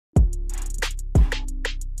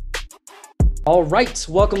All right,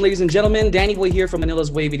 welcome, ladies and gentlemen. Danny Boy here from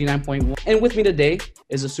Manila's Wave 89.1. And with me today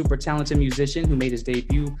is a super talented musician who made his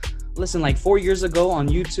debut, like 4 years ago on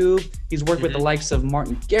YouTube. He's worked with the likes of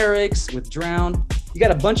Martin Garrix, with Drown. You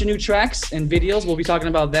got a bunch of new tracks and videos. We'll be talking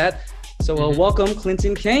about that. So welcome,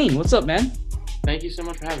 Clinton Kane. What's up, man? Thank you so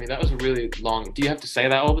much for having me. That was really long. Do you have to say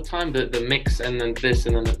that all the time? The mix and then this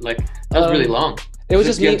and then that was really long. It was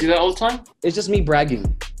just me. me. Do that all the time? It's just me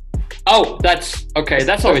bragging. Oh, that's okay.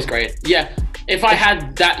 That's always great. Yeah. If I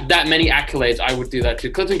had that many accolades, I would do that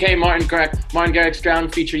too. Clinton Kane, Martin Garrix, Drown,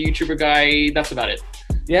 feature YouTuber guy. That's about it.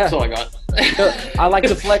 Yeah. That's all I got. I like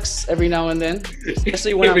to flex every now and then,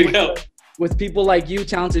 especially when I'm with people like you,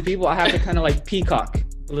 talented people. I have to kind of like peacock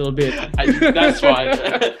a little bit. That's fine.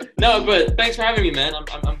 No, but thanks for having me, man.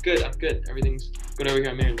 I'm good. I'm good. Everything's good over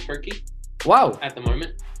here. I'm here in Turkey. Wow. At the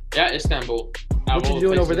moment. Yeah, Istanbul. What you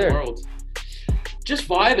doing over there? Just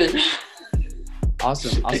vibing.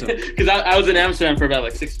 Awesome. Because I was in Amsterdam for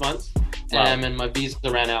about 6 months, Wow. And my visa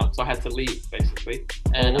ran out, so I had to leave basically.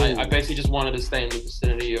 And I basically just wanted to stay in the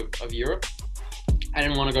vicinity of Europe. I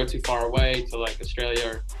didn't want to go too far away to Australia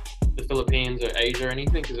or the Philippines or Asia or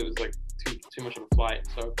anything because it was too much of a flight.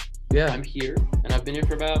 So yeah, I'm here, and I've been here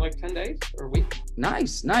for about 10 days or a week.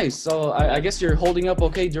 Nice. So I guess you're holding up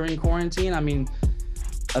okay during quarantine. I mean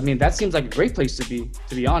that seems like a great place to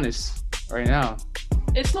be honest, right now.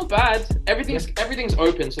 It's not bad. Everything's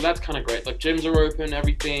open, so that's kind of great. Gyms are open,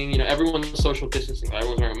 everything. Everyone's social distancing.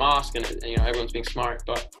 Everyone's wearing a mask, and everyone's being smart.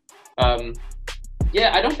 But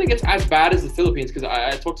yeah, I don't think it's as bad as the Philippines because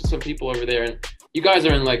I talked to some people over there, and you guys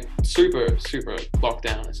are in super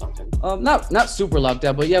lockdown or something. Not super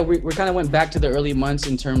lockdown, but yeah, we kind of went back to the early months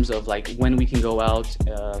in terms of when we can go out,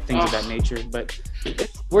 things of that nature. But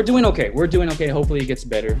we're doing okay. Hopefully it gets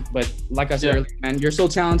better. But like I said earlier, man, you're so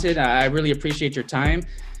talented. I really appreciate your time.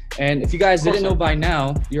 And if you guys didn't know by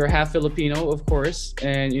now, you're half Filipino, of course.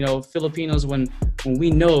 And Filipinos, when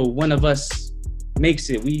we know one of us makes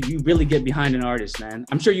it, we really get behind an artist, man.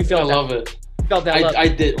 I'm sure you felt that. I love it. Felt that love. I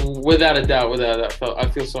did, without a doubt. I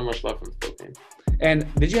feel so much love from the Philippines. And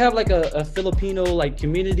did you have a Filipino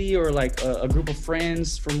community or a group of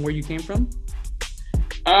friends from where you came from?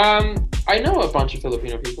 I know a bunch of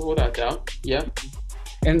Filipino people, without doubt. Yeah.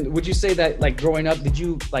 And would you say that growing up, did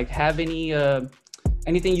you have any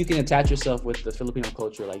anything you can attach yourself with the Filipino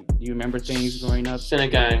culture? Do you remember things growing up?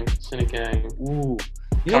 Sinigang. Ooh.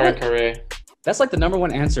 Kare. That's the number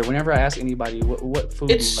one answer whenever I ask anybody what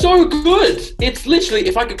food. It's so good. It's literally,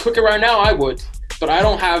 if I could cook it right now, I would. But I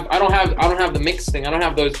don't have the mix thing. I don't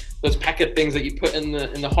have those packet things that you put in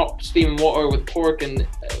the hot steaming water with pork and.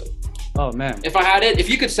 Oh man! If I had it, if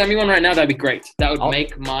you could send me one right now, that'd be great. That would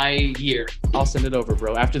make my year. I'll send it over,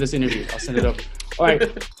 bro. After this interview, I'll send it over. All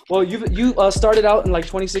right. Well, you started out in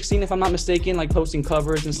 2016, if I'm not mistaken, posting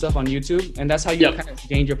covers and stuff on YouTube, and that's how you kind of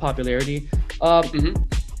gained your popularity.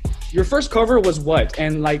 Your first cover was what?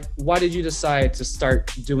 And why did you decide to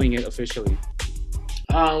start doing it officially?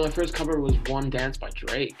 My first cover was One Dance by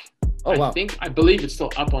Drake. Oh, wow. I believe it's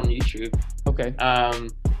still up on YouTube. Okay.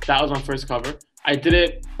 That was my first cover. I did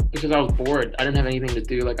it because I was bored. I didn't have anything to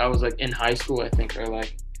do. I was in high school, I think, or I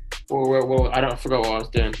forgot what I was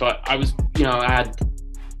doing. But I was, I had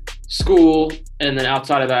school, and then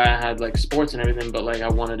outside of that, I had sports and everything. But I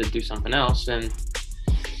wanted to do something else, and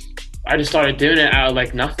I just started doing it out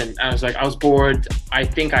of nothing. I was bored. I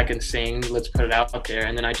think I can sing. Let's put it out there.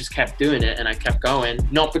 And then I just kept doing it, and I kept going.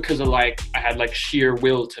 Not because of I had sheer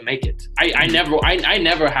will to make it. I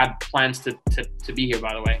never had plans to be here.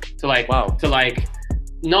 By the way,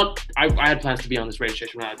 I had plans to be on this radio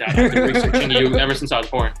station without a doubt. I've been researching you ever since I was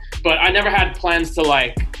born. But I never had plans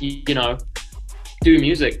to do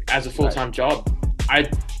music as a full-time job. I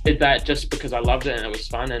did that just because I loved it and it was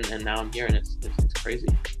fun, and now I'm here and it's crazy.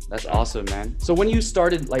 That's awesome, man. So when you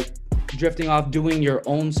started drifting off doing your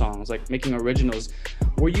own songs, making originals,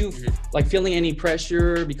 were you feeling any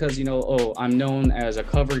pressure because I'm known as a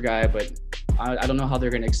cover guy, but I don't know how they're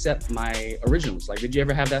gonna accept my originals? Did you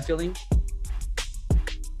ever have that feeling?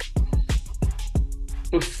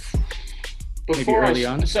 Before early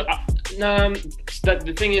on? So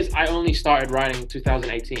the thing is, I only started writing in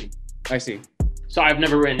 2018. I see. So I've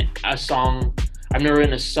never written a song. I've never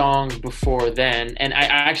written a song before then. And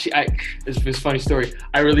it's a funny story.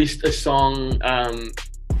 I released a song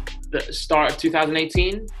the start of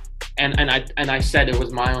 2018, and I said it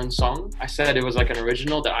was my own song. I said it was an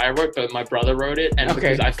original that I wrote, but my brother wrote it. And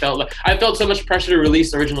because I felt so much pressure to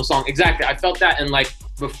release the original song. Exactly. I felt that, and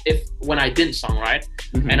when I didn't songwrite,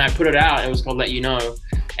 and I put it out, it was called Let You Know,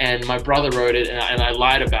 and my brother wrote it, and I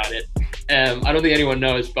lied about it. I don't think anyone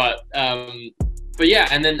knows, but yeah,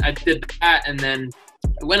 and then I did that, and then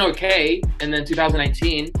it went okay, and then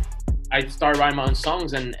 2019, I started writing my own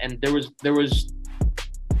songs, and there was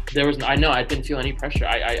I know I didn't feel any pressure.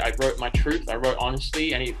 I wrote my truth. I wrote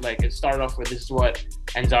honestly, and it started off with, this is what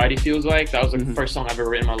anxiety feels like. That was the first song I've ever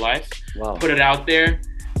written in my life. Wow. Put it out there,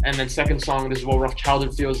 and then second song, this is what rough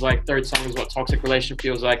childhood feels like. Third song is what toxic relation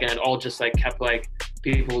feels like, and it all just like kept like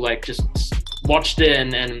people like just watched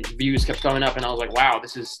it, and views kept going up, and I was like, wow,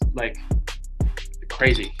 this is like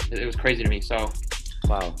crazy. It was crazy to me. So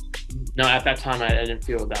wow. No, at that time I didn't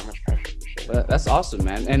feel that much pressure for sure. Well, that's awesome,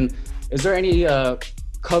 man. And is there any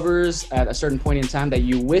covers at a certain point in time that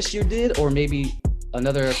you wish you did, or maybe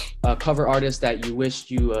another cover artist that you wish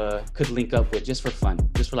you could link up with just for fun,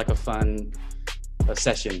 just for like a fun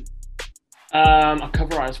session? A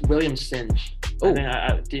cover artist, William Singe. Oh,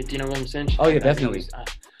 do you know William Singe? Oh yeah, definitely.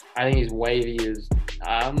 I think he's wavy.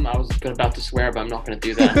 I was about to swear, but I'm not going to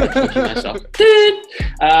do that. I'm teaching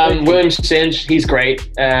myself. William Singe, he's great.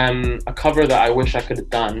 A cover that I wish I could have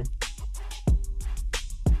done.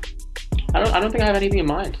 I don't think I have anything in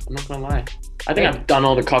mind. I'm not going to lie. I think I've done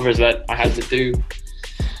all the covers that I had to do. That's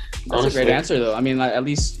honestly a great answer, though. I mean, at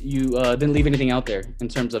least you didn't leave anything out there in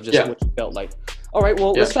terms of just what you felt like. All right,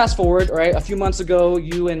 well, let's fast forward. All right, a few months ago,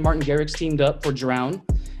 you and Martin Garrix teamed up for Drown.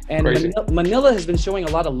 And Manila has been showing a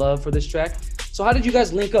lot of love for this track. So how did you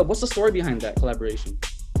guys link up? What's the story behind that collaboration?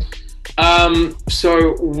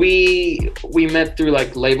 So we met through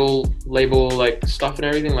like label like stuff and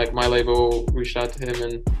everything. Like my label reached out to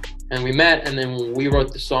him, and we met, and then we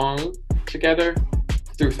wrote the song together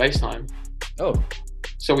through FaceTime. Oh.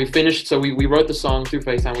 So we wrote the song through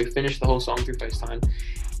FaceTime. We finished the whole song through FaceTime.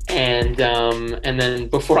 And then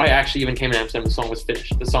before I actually even came to Amsterdam, the song was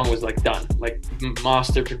finished. The song was like done, like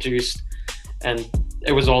master produced, and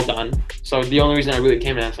it was all done. So the only reason I really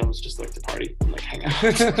came to Amsterdam was just like to party and like hang out.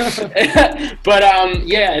 But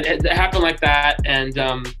it happened like that, and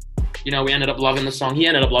we ended up loving the song. He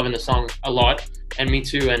ended up loving the song a lot, and me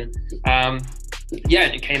too. And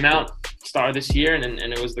it came out start of this year, and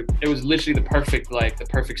it was literally the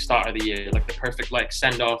perfect start of the year, like the perfect like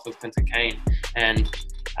send off of Kane. And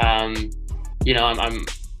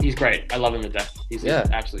he's great. I love him to death. He's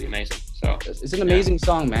absolutely amazing. So it's an amazing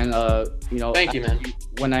song, man. Thank you, man.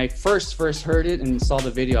 When I first heard it and saw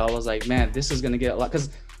the video, I was like, man, this is gonna get a lot.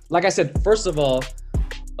 Because, like I said, first of all,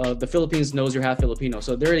 the Philippines knows you're half Filipino,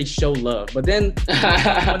 so they already show love. But then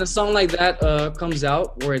when a song like that comes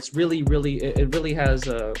out, where it's really has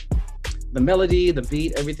the melody, the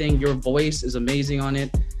beat, everything, your voice is amazing on it.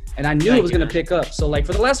 And I knew it was going to pick up. So like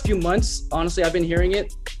for the last few months, honestly, I've been hearing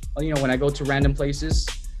it, when I go to random places.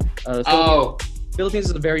 Philippines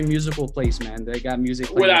is a very musical place, man. They got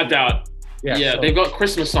music. Without doubt. Yeah, they've got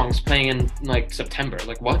Christmas songs playing in like September.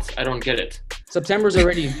 Like what? I don't get it. September's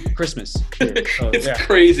already Christmas here, so, it's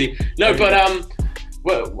crazy. No, but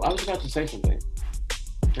well, I was about to say something.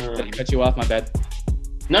 Did I cut you off? My bad.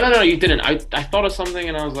 No, you didn't. I thought of something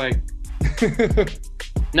and I was like,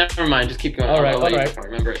 never mind. Just keep going. All right. If I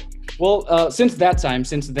remember it. Well, since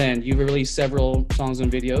then, you've released several songs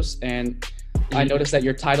and videos, and I noticed that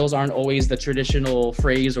your titles aren't always the traditional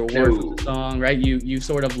phrase or word for the song, right? You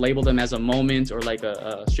sort of label them as a moment or like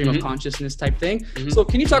a stream of consciousness type thing. So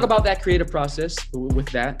can you talk about that creative process with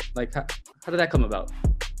that? Like how did that come about?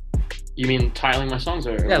 You mean titling my songs,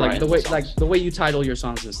 or like the way you title your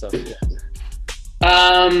songs and stuff? Yeah.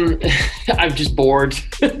 I'm just bored.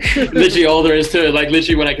 Literally all there is to it. Like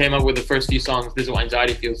literally when I came up with the first few songs, this is what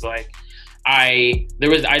anxiety feels like. I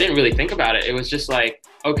didn't really think about it. It was just like,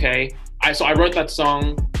 okay. I wrote that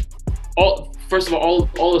song. First of all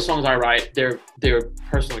the songs I write, they're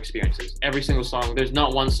personal experiences. Every single song. There's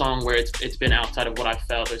not one song where it's been outside of what I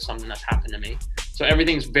felt or something that's happened to me. So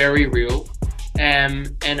everything's very real.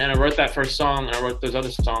 And I wrote that first song, and I wrote those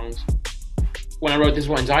other songs. When I wrote This Is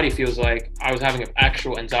What Anxiety Feels Like, I was having an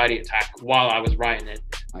actual anxiety attack while I was writing it.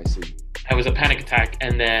 I see. It was a panic attack,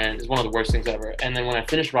 and then it's one of the worst things ever. And then when I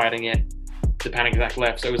finished writing it, the panic attack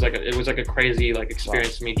left. So it was like a crazy like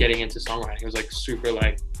experience for me getting into songwriting. It was like super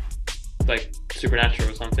like supernatural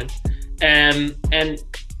or something. And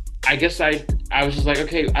I guess I was just like,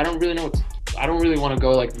 okay, I don't really want to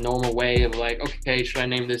go like the normal way of like, okay, should I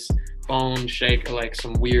name this Bone Shake or like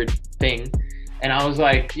some weird thing? And I was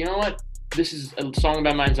like, you know what? This is a song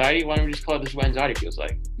about my anxiety. Why don't we just call it This Is What Anxiety Feels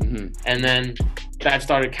Like? And then that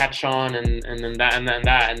started catch on, and then that,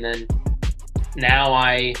 and then now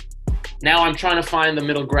I'm trying to find the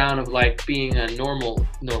middle ground of like being a normal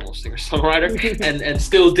singer-songwriter and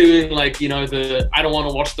still doing like, the I don't want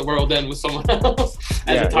to watch the world end with someone else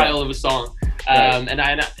as the title of a song.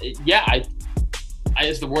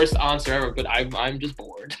 It's the worst answer ever, but I'm just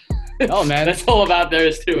bored. Oh man, that's all about there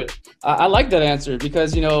is to it. I like that answer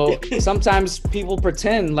because, sometimes people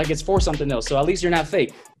pretend like it's for something else. So at least you're not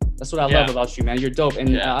fake. That's what I love about you, man. You're dope.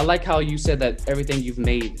 And I like how you said that everything you've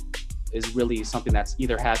made is really something that's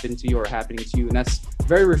either happened to you or happening to you. And that's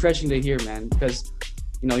very refreshing to hear, man, because,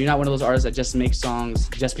 you're not one of those artists that just make songs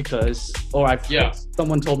just because, or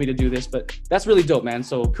someone told me to do this, but that's really dope, man.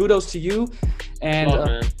 So kudos to you.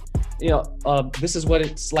 And, this is what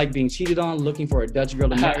it's like being cheated on, looking for a Dutch girl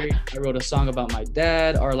to marry. I wrote a song about my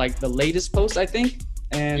dad, or like the latest post, I think.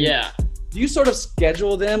 And do you sort of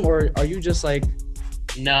schedule them, or are you just like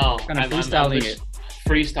kind of freestyling it?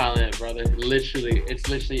 Freestyling it, brother. It's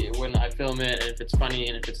literally when I film it, and if it's funny,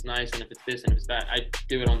 and if it's nice, and if it's this, and if it's that, I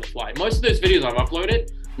do it on the fly. Most of those videos I've uploaded,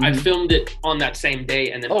 I filmed it on that same day,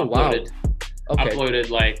 and then uploaded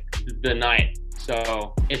like the night.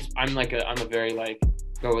 So I'm a very like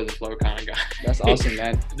go with the flow kind of guy. That's awesome,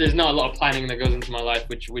 man. There's not a lot of planning that goes into my life,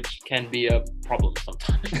 which can be a problem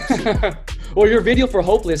sometimes. Well, your video for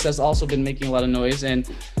Hopeless has also been making a lot of noise, and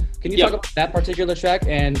can you talk about that particular track,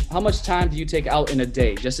 and how much time do you take out in a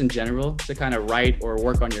day, just in general, to kind of write or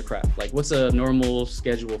work on your craft? Like, what's a normal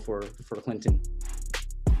schedule for Clinton?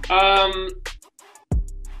 I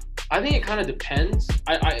think it kind of depends.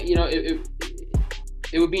 It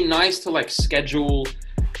would be nice to like schedule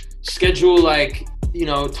like,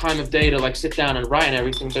 time of day to like sit down and write and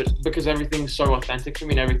everything, but because everything's so authentic to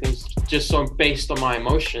me and everything's just so based on my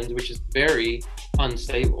emotions, which is very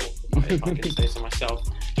unstable, if I can say so myself.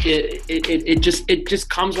 It just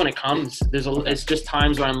comes when it comes. It's just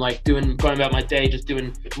times where I'm like going about my day, just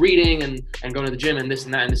doing reading and going to the gym and this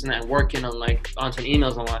and that and this and that, and working on like answering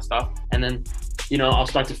emails and all that stuff. And then, I'll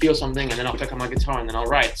start to feel something, and then I'll pick up my guitar and then I'll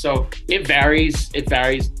write. So it varies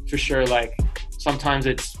for sure. Like sometimes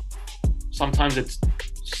it's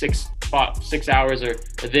 6 hours or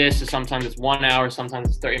this, or sometimes it's 1 hour, sometimes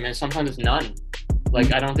it's 30 minutes, sometimes it's none.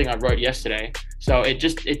 Like I don't think I wrote yesterday. So it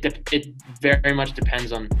very much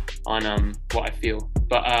depends on what I feel.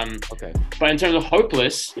 But but in terms of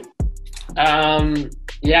Hopeless,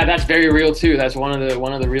 that's very real too. That's one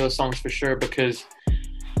of the realest songs for sure, because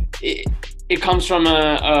it comes from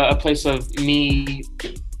a place of me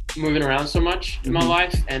moving around so much in my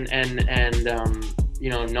life, and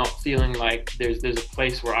not feeling like there's a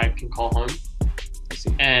place where I can call home,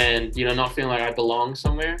 and not feeling like I belong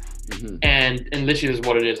somewhere. And literally is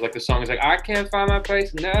what it is. Like the song is like, I can't find my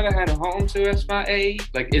place, never had a home to rest my age.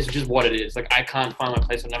 Like it's just what it is. Like I can't find my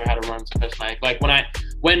place, I've never had a run to rest my age. Like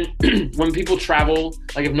when people travel,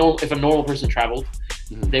 like if a normal person traveled,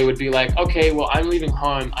 they would be like, okay, well I'm leaving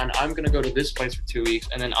home and I'm gonna go to this place for 2 weeks,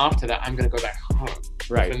 and then after that I'm gonna go back home.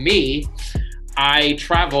 Right. For me, I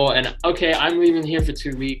travel and okay, I'm leaving here for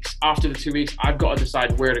 2 weeks. After the 2 weeks, I've got to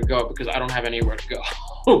decide where to go because I don't have anywhere to go.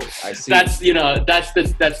 I see. That's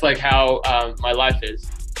like how my life is.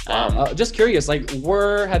 Just curious, like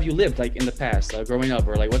where have you lived, like in the past, growing up,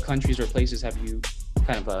 or like what countries or places have you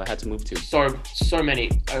kind of had to move to? So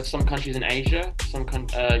many. Some countries in Asia,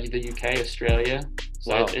 the UK, Australia.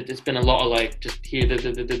 So it's been a lot of like just here,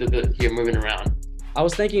 here, moving around. I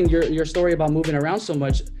was thinking your story about moving around so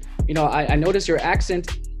much. I noticed your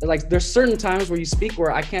accent. Like there's certain times where you speak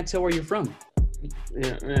where I can't tell where you're from.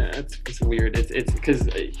 Yeah, it's weird. It's because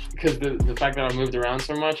the fact that I moved around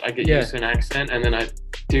so much, I get used to an accent, and then I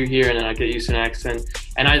do here, and then I get used to an accent.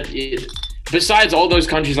 And besides all those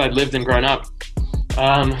countries I'd lived in growing up,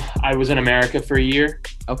 I was in America for a year.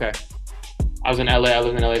 Okay. I was in LA. I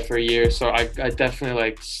lived in LA for a year, so I definitely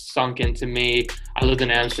like sunk into me. I lived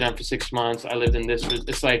in Amsterdam for 6 months. I lived in this.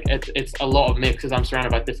 It's like it's a lot of mix because I'm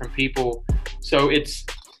surrounded by different people. So it's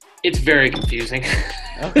very confusing.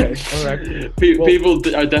 Okay, all right. People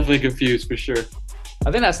are definitely confused for sure.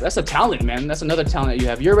 I think that's a talent, man. That's another talent that you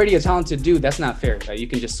have. You're already a talented dude. That's not fair. You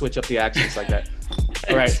can just switch up the accents like that.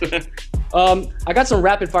 All right. I got some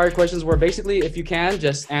rapid fire questions where basically, if you can,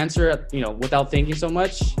 just answer, without thinking so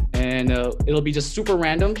much, and it'll be just super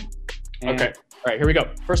random. Okay. All right, here we go.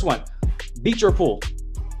 First one: beach or pool?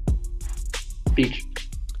 Beach.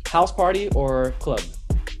 House party or club?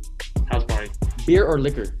 House party. Beer or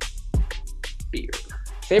liquor? Beer.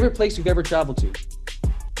 Favorite place you've ever traveled to?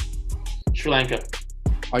 Sri Lanka.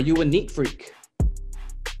 Are you a neat freak?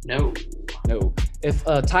 No. If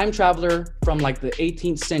a time traveler from like the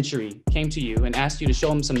 18th century came to you and asked you to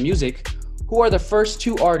show him some music, who are the first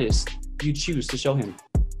 2 artists you choose to show him?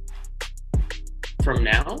 From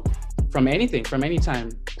now? From anything, from any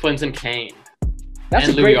time. Clinton Kane. That's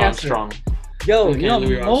and a great Louis answer. Armstrong. Yo,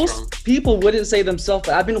 most people wouldn't say themselves,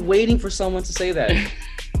 but I've been waiting for someone to say that.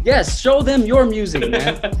 Yes, show them your music,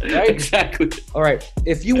 man. Right? Exactly. All right.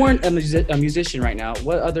 If you weren't a musician right now,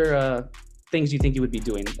 what other things do you think you would be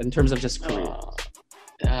doing in terms of just career?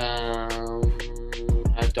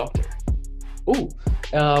 Ooh,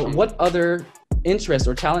 what other interests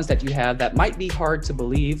or talents that you have that might be hard to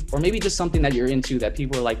believe, or maybe just something that you're into that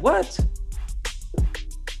people are like, what?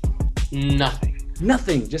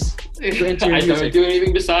 Nothing. Just you're into your music. I don't do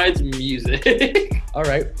anything besides music. All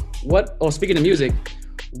right. Speaking of music,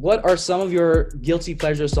 what are some of your guilty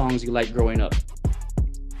pleasure songs you like growing up?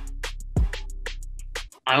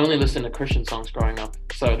 I only listened to Christian songs growing up.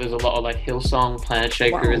 So there's a lot of like Hillsong, Planet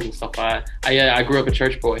Shakers, and stuff like that. I grew up a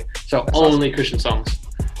church boy, so that's only awesome. Christian songs.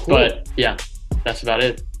 Cool. But yeah, that's about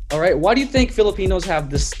it. All right. Why do you think Filipinos have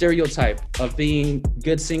the stereotype of being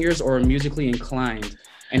good singers or musically inclined?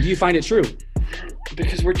 And do you find it true?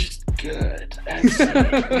 Because we're just good at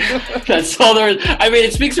singing. That's all there is. I mean,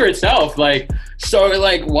 it speaks for itself. Like, so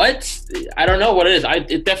like what? I don't know what it is.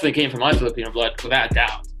 It definitely came from my Filipino blood, without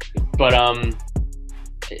doubt. But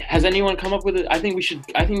has anyone come up with it? I think we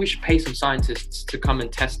should pay some scientists to come and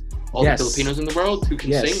test all the Filipinos in the world who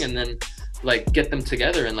can sing, and then like get them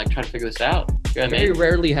together and like try to figure this out. You know what I mean?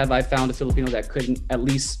 Very rarely have I found a Filipino that couldn't at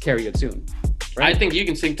least carry a tune. Right? I think you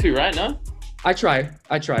can sing too, right? No? I try.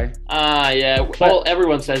 Yeah. Well,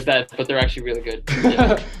 everyone says that, but they're actually really good.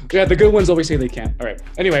 Yeah. Yeah, the good ones always say they can't. All right.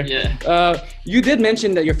 Anyway. Yeah. You did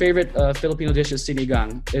mention that your favorite Filipino dish is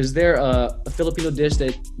sinigang. Is there a Filipino dish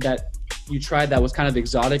that you tried that was kind of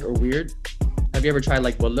exotic or weird? Have you ever tried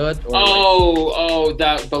like balut? Or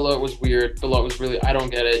that balut was weird. Balut was really, I don't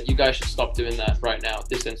get it. You guys should stop doing that right now,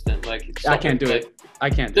 this instant. Like, I can't do it. I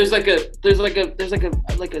can't. There's like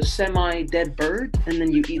a semi-dead bird, and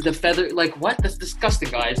then you eat the feather. Like, what? That's disgusting,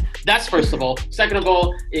 guys. That's first of all. Second of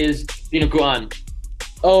all is dinuguan.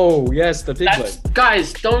 Oh yes, the pig blood.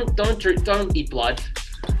 Guys, don't eat blood.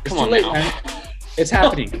 Come on late, now. Man. It's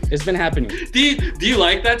happening. It's been happening. Do you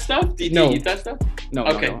like that stuff? Do you eat that stuff? No.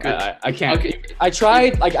 Okay, no. good. I can't. Okay. I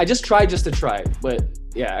tried. I just tried just to try, but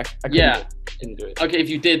yeah, I couldn't do it. Okay, if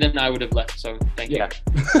you did, then I would have left. So thank you.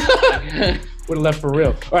 Yeah. Would have left for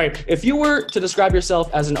real. All right. If you were to describe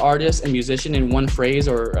yourself as an artist and musician in one phrase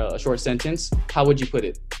or a short sentence, how would you put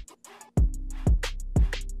it?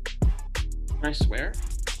 Can I swear?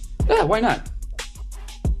 Yeah. Why not?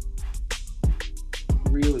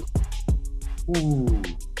 Real. Ooh.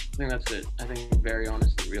 I think that's it. I think very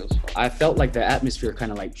honest and real as fuck. I felt like the atmosphere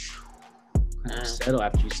kind of settle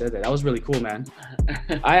after you said that. That was really cool, man.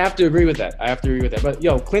 I have to agree with that. But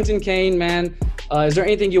yo, Clinton Kane, man, is there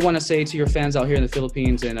anything you want to say to your fans out here in the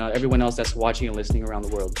Philippines and everyone else that's watching and listening around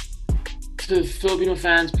the world? To the Filipino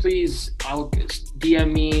fans, please,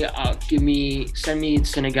 DM me, send me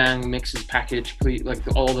Sinigang mixes package, please, like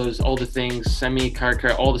all the things, send me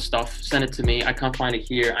kare, all the stuff, send it to me. I can't find it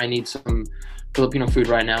here. I need some Filipino food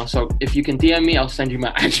right now. So if you can DM me, I'll send you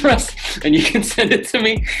my address and you can send it to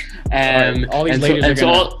me. All these ladies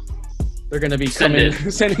they're gonna be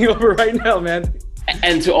sending over right now, man.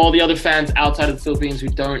 And to all the other fans outside of the Philippines who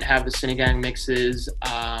don't have the Sinigang mixes,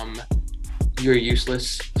 you're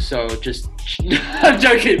useless. So just, I'm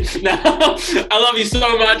joking. No, I love you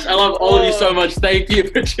so much. I love all of you so much. Thank you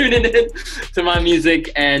for tuning in to my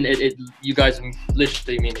music, and you guys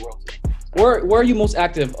literally mean the world to me. Where are you most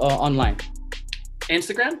active online?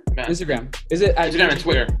 Instagram. Is it Instagram and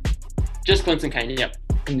Twitter? Just Clinton Kane. Yep.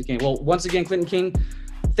 Clinton Kane. Well, once again, Clinton Kane,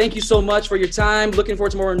 thank you so much for your time. Looking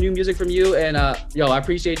forward to more new music from you, and I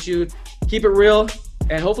appreciate you. Keep it real,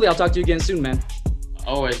 and hopefully I'll talk to you again soon, man.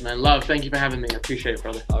 Always, man. Love. Thank you for having me. I appreciate it,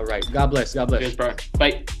 brother. All right. God bless. Cheers, bro.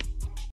 Bye.